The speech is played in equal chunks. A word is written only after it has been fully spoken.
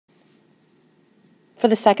For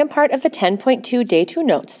the second part of the 10.2 Day 2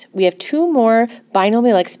 notes, we have 2 more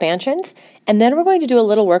binomial expansions, and then we're going to do a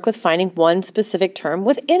little work with finding one specific term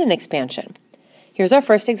within an expansion. Here's our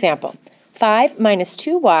first example, 5 minus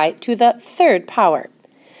 2y to the third power.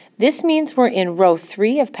 This means we're in row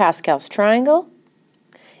 3 of Pascal's triangle,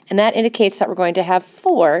 and that indicates that we're going to have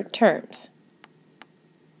 4 terms.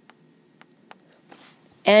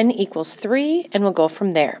 N equals 3, and we'll go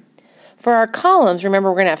from there. For our columns, remember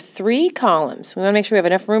we're going to have 3 columns. We want to make sure we have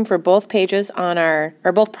enough room for both pages on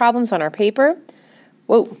both problems on our paper.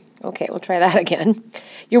 Whoa, okay, we'll try that again.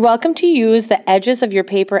 You're welcome to use the edges of your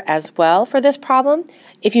paper as well for this problem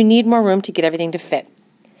if you need more room to get everything to fit.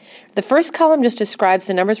 The first column just describes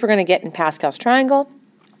the numbers we're going to get in Pascal's triangle.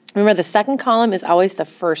 Remember, the second column is always the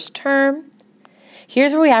first term.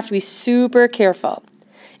 Here's where we have to be super careful.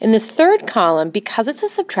 In this third column, because it's a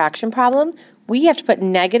subtraction problem, we have to put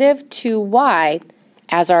negative 2y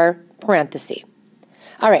as our parenthesis.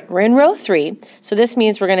 All right, we're in row 3, so this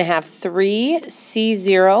means we're going to have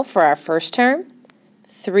 3c0 for our first term,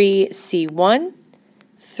 3c1,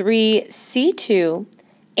 3c2,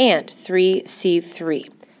 and 3c3.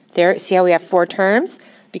 There, see how we have 4 terms?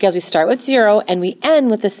 Because we start with 0 and we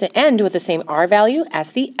end with the same r value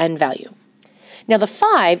as the n value. Now the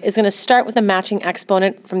 5 is going to start with a matching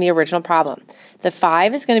exponent from the original problem. The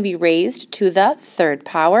 5 is going to be raised to the third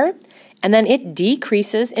power, and then it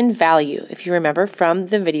decreases in value, if you remember from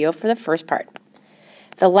the video for the first part.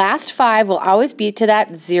 The last 5 will always be to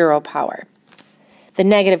that 0 power. The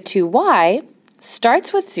negative 2y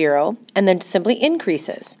starts with 0 and then simply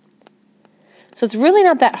increases. So it's really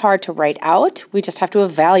not that hard to write out. We just have to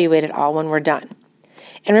evaluate it all when we're done.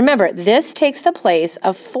 And remember, this takes the place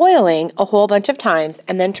of foiling a whole bunch of times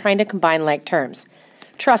and then trying to combine like terms.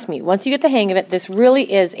 Trust me, once you get the hang of it, this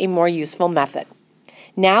really is a more useful method.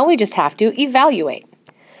 Now we just have to evaluate.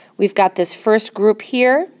 We've got this first group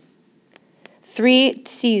here.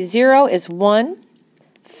 3c0 is 1.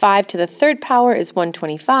 5 to the third power is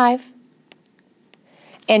 125.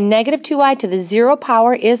 And negative 2y to the 0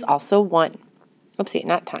 power is also 1. Oopsie,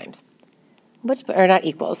 not times. Or not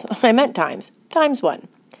equals. I meant times. Times 1.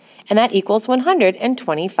 And that equals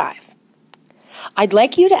 125. I'd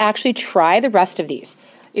like you to actually try the rest of these.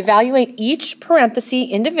 Evaluate each parenthesis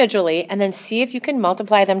individually and then see if you can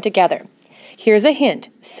multiply them together. Here's a hint.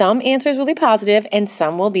 Some answers will be positive and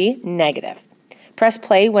some will be negative. Press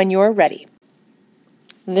play when you're ready.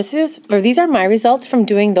 These are my results from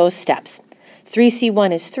doing those steps.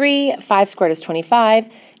 3c1 is 3, 5 squared is 25,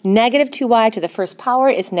 negative 2y to the first power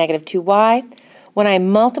is negative 2y. When I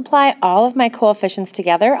multiply all of my coefficients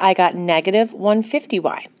together, I got negative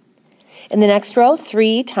 150y. In the next row,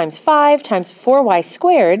 3 times 5 times 4y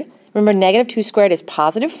squared, remember negative 2 squared is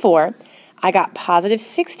positive 4, I got positive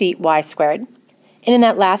 60y squared. And in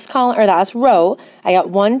that last column, or that last row, I got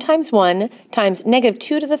 1 times negative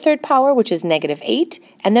 2 to the third power, which is negative 8,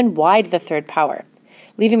 and then y to the third power,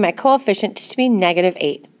 leaving my coefficient to be negative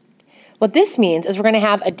 8. What this means is we're going to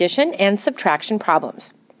have addition and subtraction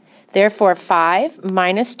problems. Therefore, 5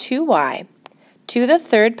 minus 2y to the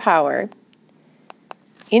third power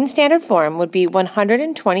in standard form would be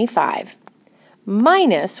 125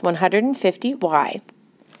 minus 150y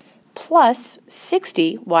plus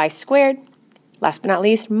 60y squared, last but not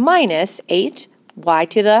least, minus 8y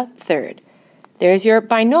to the third. There's your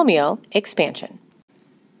binomial expansion.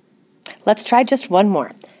 Let's try just one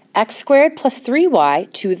more. X squared plus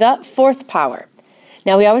 3y to the fourth power.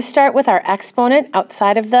 Now we always start with our exponent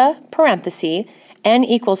outside of the parenthesis. N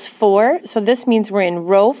equals 4, so this means we're in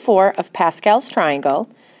row 4 of Pascal's triangle,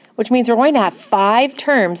 which means we're going to have 5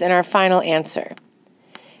 terms in our final answer.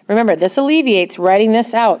 Remember, this alleviates writing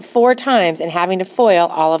this out 4 times and having to FOIL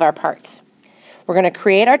all of our parts. We're going to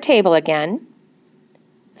create our table again.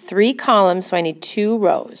 3 columns, so I need 2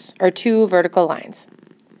 rows, or 2 vertical lines.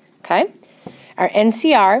 Okay? Our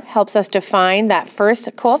NCR helps us define that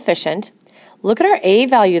first coefficient. Look at our A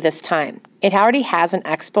value this time. It already has an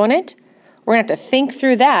exponent. We're going to have to think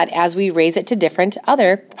through that as we raise it to different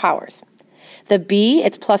other powers. The B,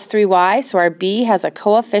 it's plus 3y, so our B has a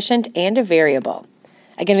coefficient and a variable.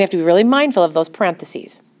 Again, we have to be really mindful of those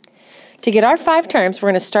parentheses. To get our 5 terms, we're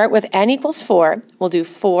going to start with n equals 4. We'll do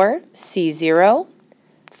 4c0,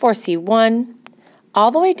 4c1,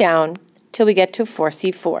 all the way down till we get to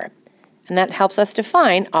 4c4. And that helps us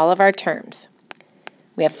define all of our terms.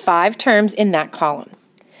 We have 5 terms in that column.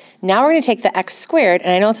 Now we're going to take the x squared,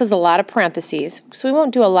 and I know this is a lot of parentheses, so we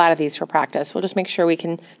won't do a lot of these for practice. We'll just make sure we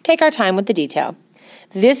can take our time with the detail.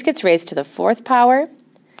 This gets raised to the 4th power,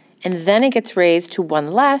 and then it gets raised to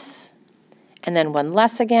 1 less, and then 1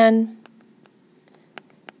 less again,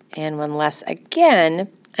 and 1 less again,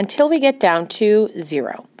 until we get down to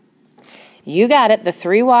 0. You got it, the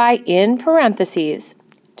 3y in parentheses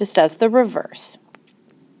just does the reverse.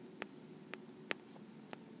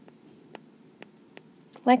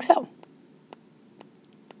 Like so.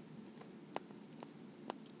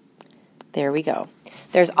 There we go.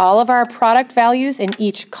 There's all of our product values in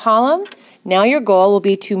each column. Now your goal will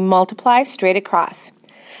be to multiply straight across.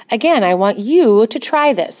 Again, I want you to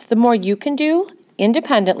try this. The more you can do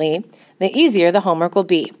independently, the easier the homework will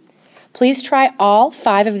be. Please try all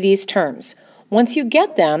 5 of these terms. Once you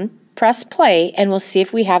get them, press play and we'll see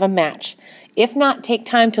if we have a match. If not, take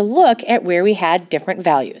time to look at where we had different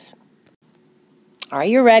values. Are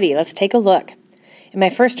you ready? Let's take a look. In my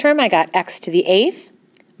first term, I got x to the 8th.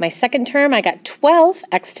 My second term, I got 12,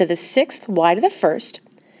 x to the 6th, y to the 1st.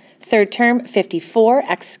 Third term, 54,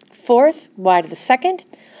 x 4th, y to the 2nd.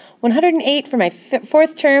 108 for my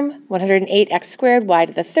fourth term, 108x squared, y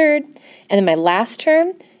to the 3rd. And then my last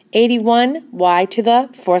term, 81, y to the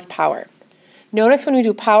 4th power. Notice when we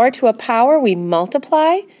do power to a power, we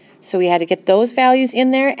multiply. So we had to get those values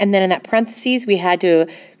in there. And then in that parentheses, we had to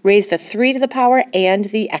raise the 3 to the power and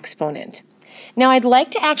the exponent. Now I'd like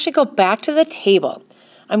to actually go back to the table.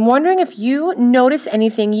 I'm wondering if you notice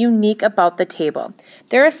anything unique about the table.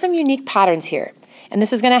 There are some unique patterns here, and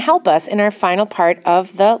this is going to help us in our final part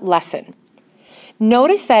of the lesson.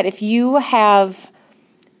 Notice that if you have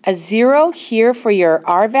a 0 here for your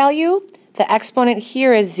r value, the exponent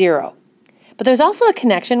here is 0. But there's also a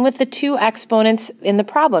connection with the 2 exponents in the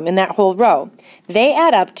problem, in that whole row. They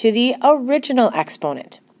add up to the original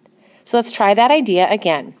exponent. So let's try that idea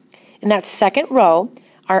again. In that second row,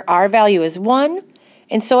 our r value is 1,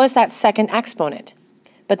 and so is that second exponent.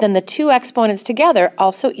 But then the 2 exponents together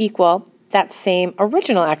also equal that same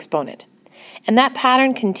original exponent. And that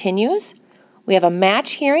pattern continues. We have a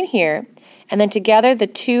match here and here, and then together the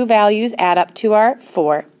 2 values add up to our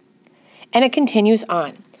 4. And it continues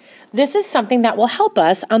on. This is something that will help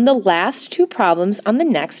us on the last 2 problems on the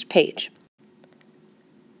next page.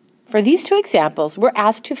 For these 2 examples, we're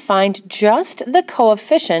asked to find just the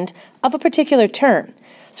coefficient of a particular term.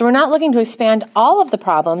 So we're not looking to expand all of the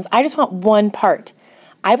problems, I just want one part.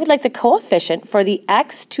 I would like the coefficient for the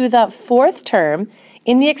x to the 4th term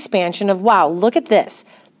in the expansion of, wow, look at this,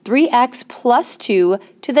 3x plus 2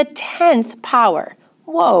 to the 10th power.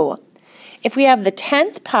 Whoa. If we have the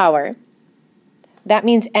 10th power, that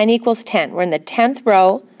means n equals 10. We're in the 10th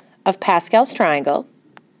row of Pascal's triangle,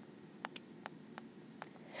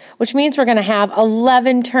 which means we're going to have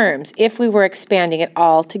 11 terms if we were expanding it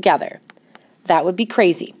all together. That would be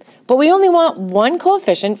crazy. But we only want one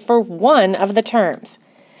coefficient for one of the terms.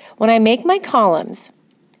 When I make my columns,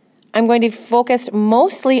 I'm going to focus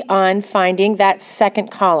mostly on finding that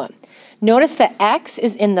second column. Notice that x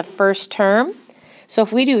is in the first term. So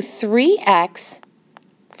if we do 3x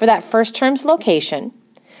for that first term's location,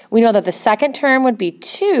 we know that the second term would be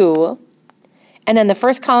 2, and then the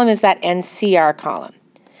first column is that NCR column.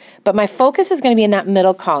 But my focus is going to be in that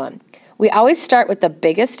middle column. We always start with the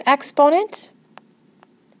biggest exponent,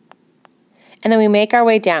 and then we make our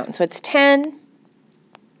way down. So it's 10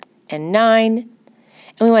 and 9, and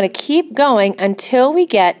we want to keep going until we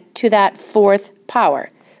get to that 4th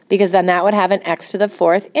power, because then that would have an x to the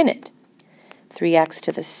 4th in it. 3x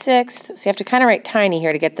to the 6th, so you have to kind of write tiny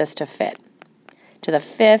here to get this to fit. To the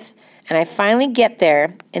 5th, and I finally get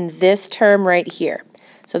there in this term right here.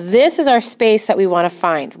 So this is our space that we want to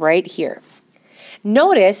find right here.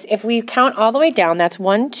 Notice if we count all the way down, that's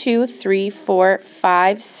 1, 2, 3, 4,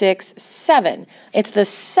 5, 6, 7. It's the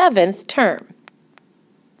 7th term.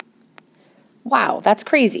 Wow, that's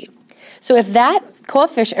crazy. So if that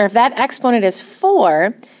coefficient, or if that exponent is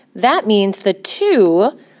 4, that means the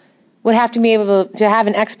 2 would have to be able to have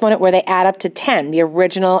an exponent where they add up to 10, the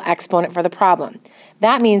original exponent for the problem.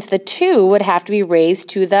 That means the 2 would have to be raised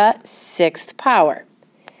to the 6th power,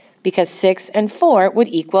 because 6 and 4 would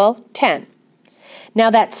equal 10. Now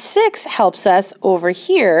that 6 helps us over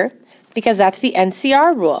here because that's the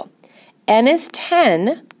NCR rule. N is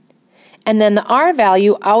 10, and then the R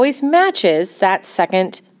value always matches that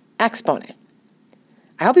second exponent.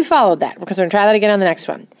 I hope you followed that, because we're going to try that again on the next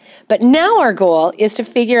one. But now our goal is to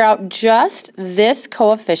figure out just this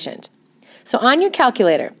coefficient. So on your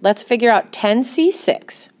calculator, let's figure out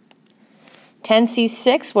 10C6.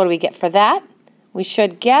 10C6, what do we get for that? We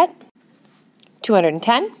should get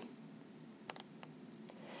 210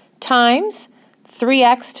 times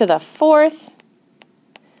 3x to the 4th,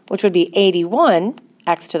 which would be 81,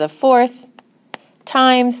 x to the 4th,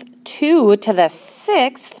 times 2 to the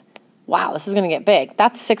 6th. Wow, this is going to get big.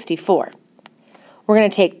 That's 64. We're going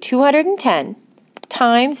to take 210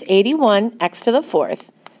 times 81, x to the 4th,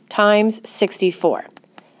 times 64.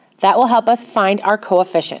 That will help us find our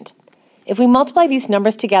coefficient. If we multiply these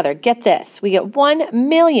numbers together, get this, we get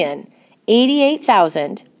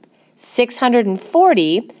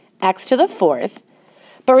 1,088,640 x to the fourth.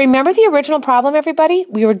 But remember the original problem, everybody?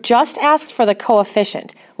 We were just asked for the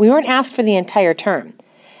coefficient. We weren't asked for the entire term.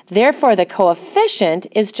 Therefore, the coefficient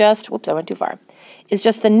is just, whoops, I went too far, is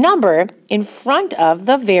just the number in front of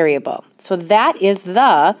the variable. So that is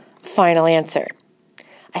the final answer.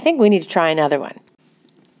 I think we need to try another one.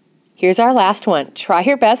 Here's our last one. Try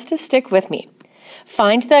your best to stick with me.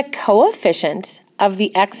 Find the coefficient of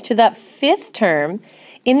the x to the fifth term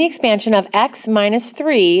in the expansion of x minus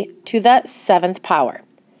 3 to the seventh power.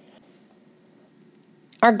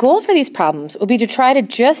 Our goal for these problems will be to try to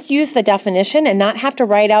just use the definition and not have to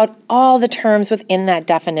write out all the terms within that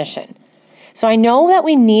definition. So I know that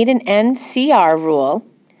we need an NCR rule.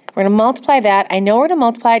 We're going to multiply that. I know we're going to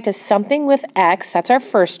multiply it to something with x, that's our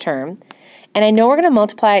first term. And I know we're going to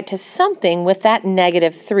multiply it to something with that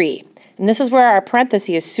negative 3. And this is where our parenthesis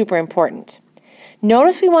is super important.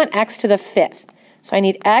 Notice we want x to the fifth. So I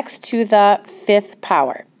need x to the fifth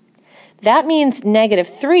power. That means negative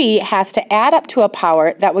 3 has to add up to a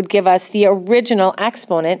power that would give us the original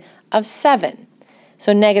exponent of 7.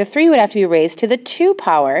 So negative 3 would have to be raised to the 2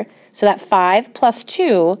 power, so that 5 plus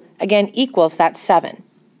 2, again, equals that 7.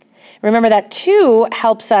 Remember that 2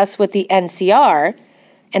 helps us with the NCR,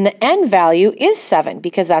 and the n value is 7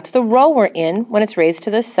 because that's the row we're in when it's raised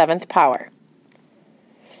to the 7th power.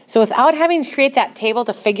 So without having to create that table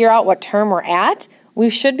to figure out what term we're at, we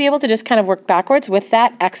should be able to just kind of work backwards with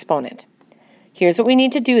that exponent. Here's what we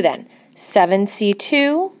need to do then.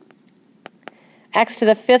 7c2, x to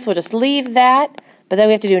the fifth, we'll just leave that, but then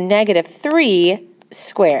we have to do negative 3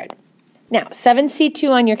 squared. Now, 7c2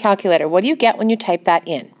 on your calculator, what do you get when you type that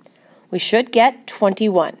in? We should get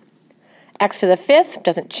 21. X to the fifth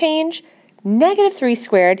doesn't change. Negative 3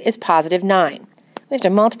 squared is positive 9. We have to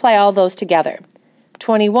multiply all those together.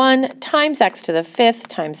 21 times x to the fifth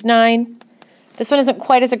times 9. This one isn't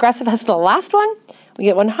quite as aggressive as the last one. We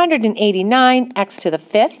get 189 x to the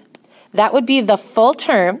fifth. That would be the full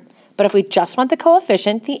term, but if we just want the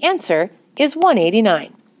coefficient, the answer is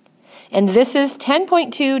 189. And this is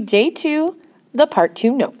 10.2, day 2, the part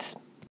 2 notes.